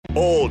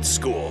Old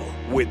School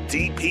with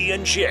DP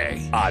and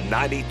J on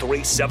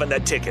 93.7 The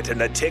Ticket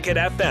and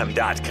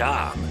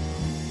theticketfm.com.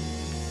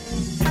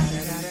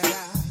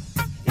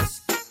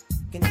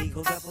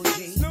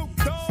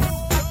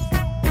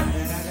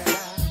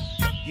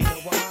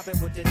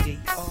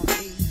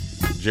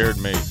 Gerard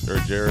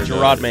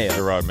Mayo.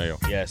 Gerard Mayo.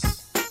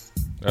 Yes.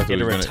 That's He had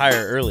to what he's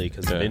retire early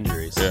because of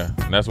injuries. Yeah,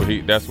 and that's what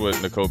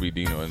Nakobe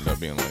Dino ended up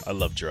being like. I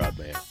love Gerard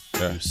Mayo.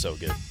 Yeah. He was so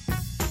good.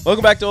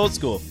 Welcome back to Old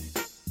School.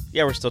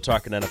 Yeah, we're still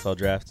talking NFL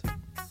draft.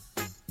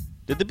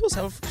 Did the Bills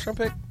have a first-round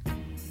pick?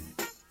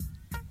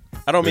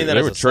 I don't mean that They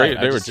as were a slight.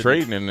 They were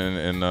trading,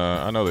 and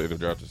I know they'd have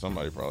drafted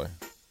somebody probably.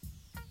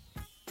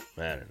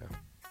 I don't know.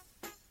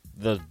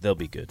 They'll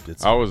be good.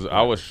 I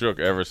was shook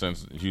ever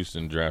since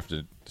Houston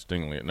drafted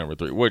Stingley at number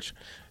 3, which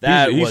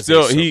he's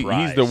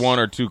the 1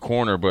 or 2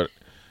 corner, but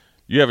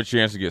you have a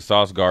chance to get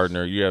Sauce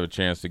Gardner, you have a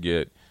chance to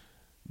get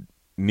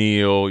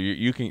Neal,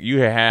 you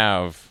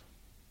have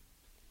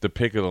the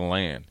pick of the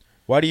land.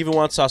 Why do you even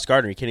want Sauce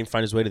Gardner? He can't even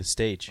find his way to the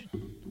stage.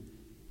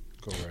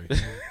 Go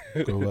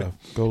right. Go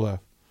left. Go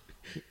left.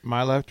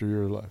 My left or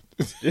your left?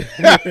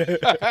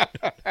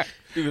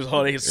 He was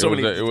holding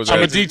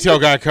I'm a detail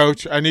guy,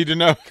 Coach. I need to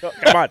know.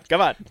 Come on.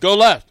 Go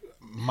left.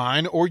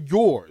 Mine or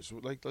yours?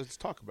 Let's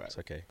talk about it. It's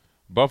okay.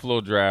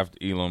 Buffalo draft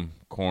Elam,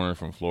 corner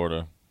from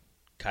Florida.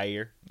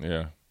 Kyer.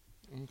 Yeah.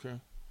 Okay.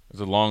 There's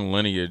a long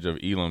lineage of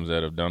Elams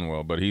that have done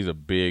well, but he's a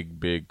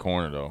big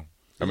corner, though.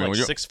 I mean,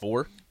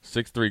 6'4",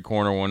 6'3",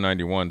 corner,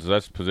 191, so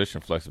that's position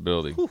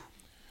flexibility. Whew.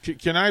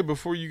 Can I,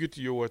 before you get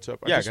to your what's up,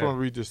 I just want to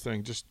read this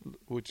thing,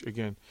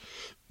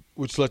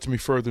 which lets me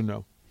further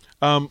know.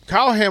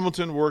 Kyle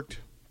Hamilton worked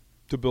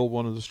to build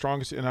one of the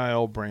strongest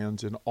NIL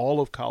brands in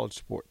all of college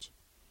sports.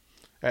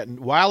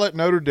 While at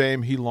Notre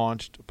Dame, he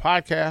launched a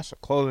podcast, a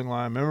clothing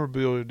line,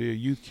 memorabilia,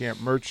 youth camp,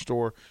 merch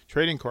store,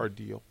 trading card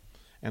deal.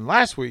 And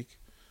last week,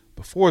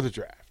 before the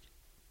draft,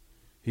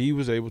 he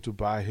was able to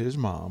buy his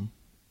mom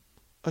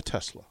a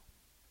Tesla.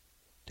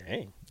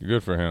 Dang.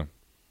 Good for him.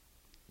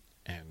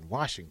 And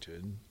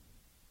Washington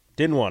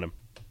didn't want him.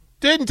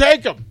 Didn't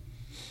take him.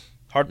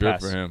 Hard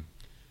pass. Good for him.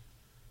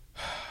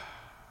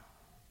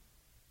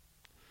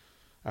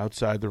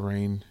 Outside the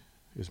rain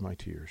is my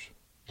tears.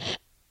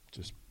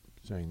 Just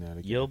saying that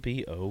again. You'll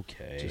be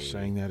okay. Just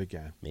saying that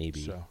again.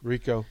 Maybe. So,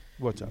 Rico,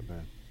 what's up,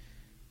 man?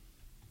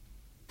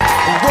 Woke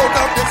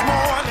up this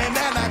morning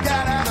and I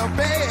got out of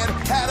bed.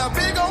 Had a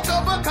big old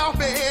cup of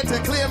coffee to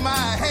clear my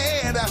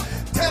head.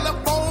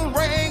 Telephone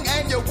rang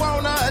and you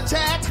wanna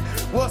chat?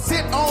 Well,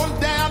 sit on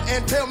down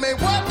and tell me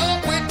what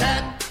up with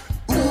that.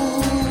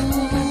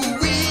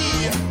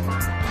 Ooh-wee.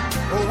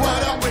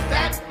 What up with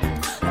that?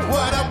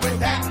 What up with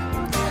that?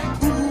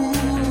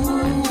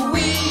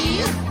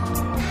 Ooh-wee.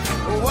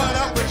 What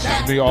up with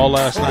that? Be all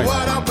last night.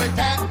 What up with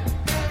that?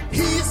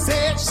 He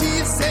said,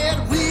 she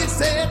said, we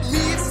said,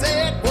 me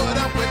said, what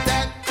up with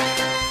that?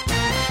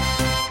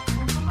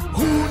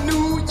 Who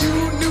knew,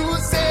 you knew,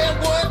 said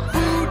what,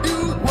 who do,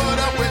 what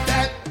up with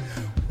that?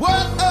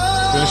 What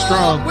up Finish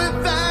strong.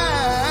 with that?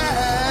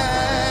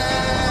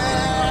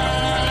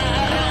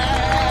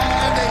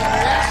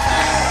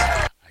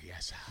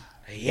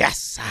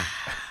 Yes.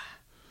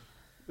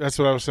 That's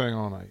what I was saying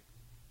all night.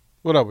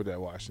 What up with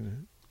that,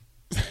 Washington?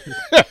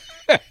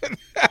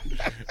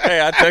 Hey,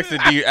 I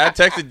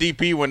texted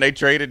DP when they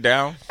traded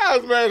down. I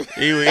was mad.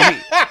 He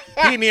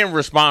didn't even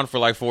respond for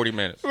like 40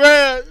 minutes.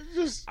 Man,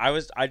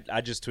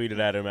 I just tweeted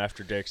at him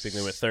after Derek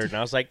Stingley went third, and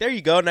I was like, there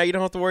you go. Now you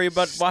don't have to worry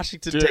about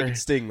Washington taking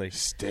Stingley.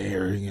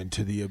 Staring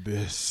into the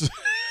abyss.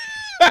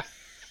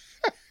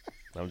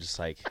 I'm just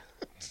like,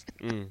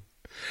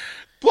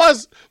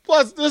 Plus,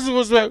 this is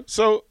what's up.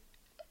 So,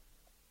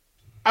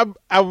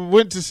 I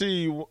went to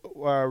see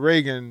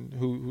Reagan,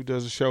 who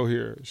does a show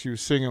here. She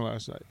was singing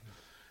last night,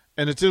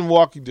 and it's in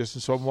walking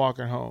distance. So I'm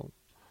walking home,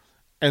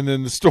 and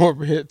then the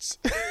storm hits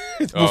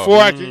before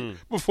I can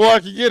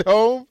get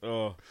home.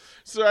 oh,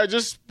 So I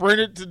just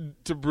sprinted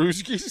to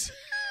Brewski's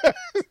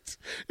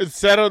and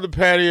sat on the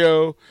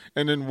patio,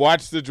 and then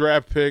watched the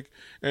draft pick,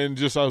 and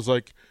I was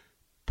like,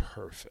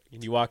 perfect.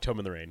 and you walked home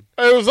in the rain.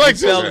 It was like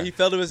He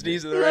fell to his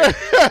knees in the rain.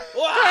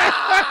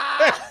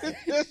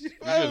 You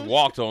just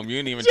walked home. You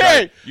didn't even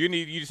Jay! try.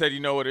 You said, you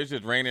know what? It's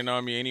just raining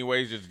on me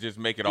anyways. Just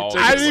make it all.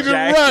 I didn't even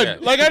Yeah.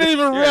 run. Like I didn't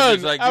even run.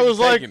 just like I was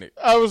like, taking it.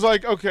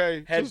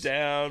 okay, Head just-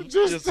 down,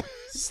 just- just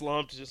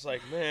slumped, just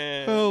like,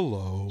 man.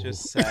 Hello.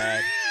 Just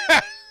sad.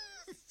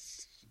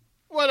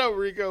 What up,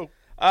 Rico?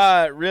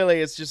 Really,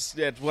 it's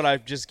what I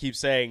just keep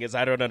saying is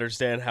I don't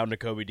understand how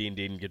Nakobe Dean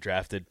didn't get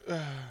drafted.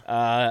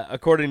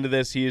 According to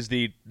this, he is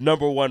the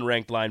number 1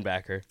 ranked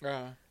linebacker,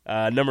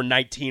 number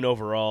 19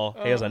 overall.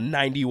 He has a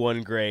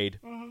 91 grade.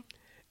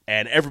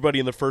 And everybody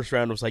in the first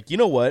round was like, you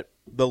know what?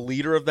 The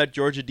leader of that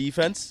Georgia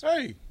defense?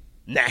 Hey.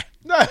 Nah.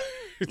 Nah.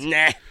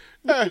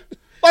 Nah.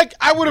 Like,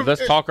 I would have.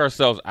 Let's talk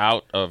ourselves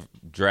out of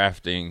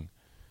drafting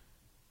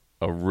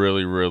a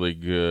really, really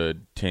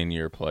good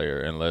 10-year player,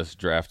 and let's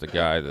draft a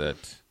guy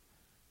that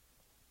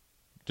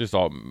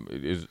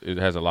it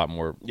has a lot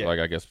more, like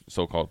I guess,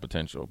 so-called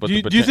potential. But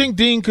do you think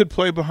Dean could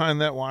play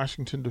behind that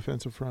Washington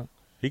defensive front?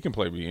 He can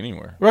play B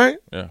anywhere. Right?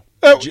 Yeah.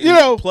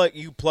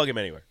 You plug him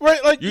anywhere.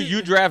 Right? Like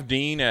you draft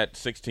Dean at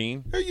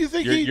 16. You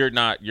think you're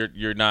not.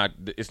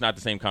 It's not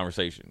the same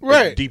conversation.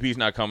 Right. DP's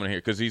not coming here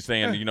because he's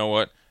saying, you know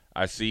what?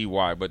 I see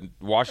why. But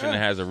Washington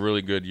has a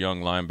really good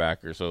young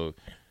linebacker, so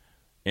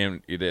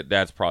and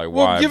that's probably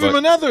why. Well, give him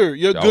another.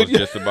 I was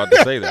just about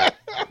to say that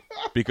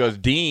because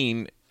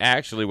Dean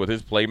actually, with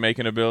his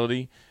playmaking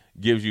ability,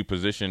 gives you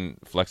position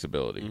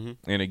flexibility,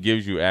 and it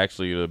gives you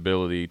actually the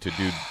ability to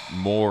do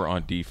more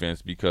on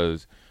defense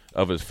because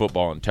of his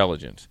football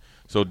intelligence.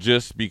 So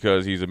just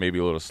because he's maybe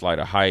a little slight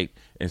of height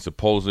and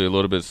supposedly a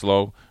little bit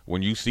slow,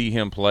 when you see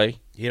him play,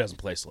 he doesn't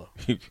play slow.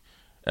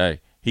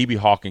 He be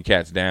hawking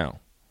cats down,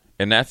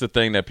 and that's the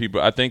thing that people.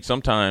 I think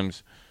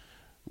sometimes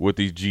with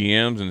these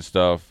GMs and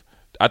stuff,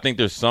 I think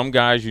there's some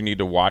guys you need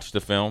to watch the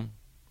film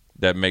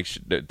that makes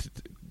that.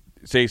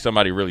 Say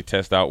somebody really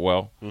tests out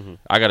well,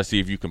 I got to see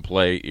if you can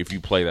play if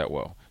you play that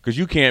well, because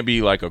you can't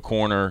be like a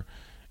corner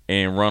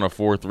and run a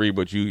 4-3,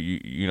 but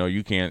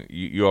you can't.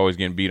 You always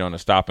getting beat on a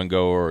stop and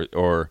go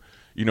or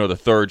the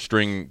third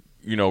string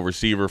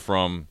receiver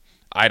from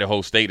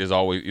Idaho State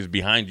is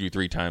behind you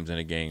 3 times in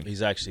a game.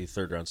 He's actually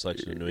third-round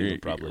selection in New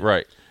England, probably.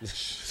 Right.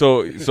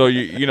 So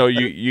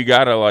you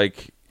gotta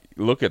like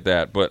look at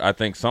that. But I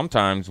think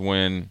sometimes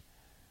when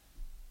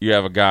you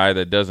have a guy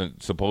that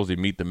doesn't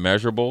supposedly meet the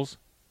measurables,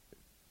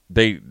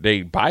 they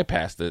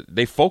bypassed it.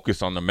 They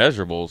focused on the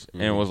measurables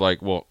and was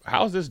like, well,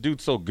 how is this dude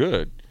so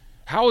good?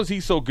 How is he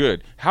so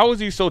good? How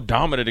is he so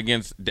dominant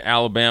against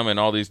Alabama and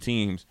all these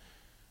teams?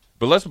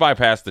 But let's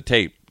bypass the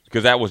tape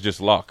because that was just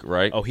luck,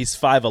 right? Oh, he's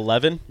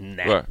 5'11"?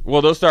 Nah. Right.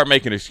 Well, they'll start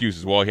making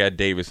excuses. Well, he had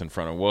Davis in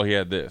front of him. Well, he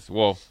had this.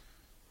 Well,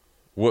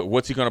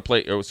 what's he going to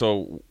play?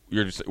 So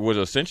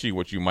essentially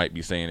what you might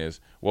be saying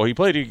is, well, he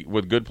played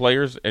with good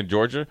players in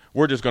Georgia.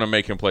 We're just going to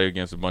make him play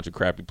against a bunch of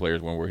crappy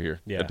players when we're here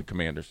at the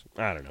Commanders.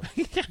 I don't know.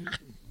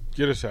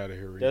 Get us out of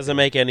here, Reed. Doesn't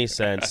make any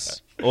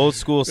sense. Old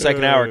School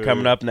second hour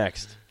coming up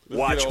next.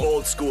 Watch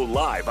Old School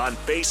live on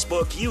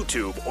Facebook,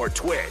 YouTube, or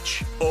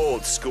Twitch.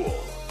 Old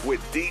School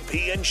with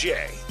DP and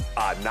J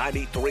on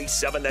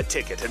 93.7 The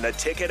Ticket and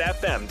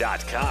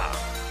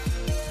theticketfm.com.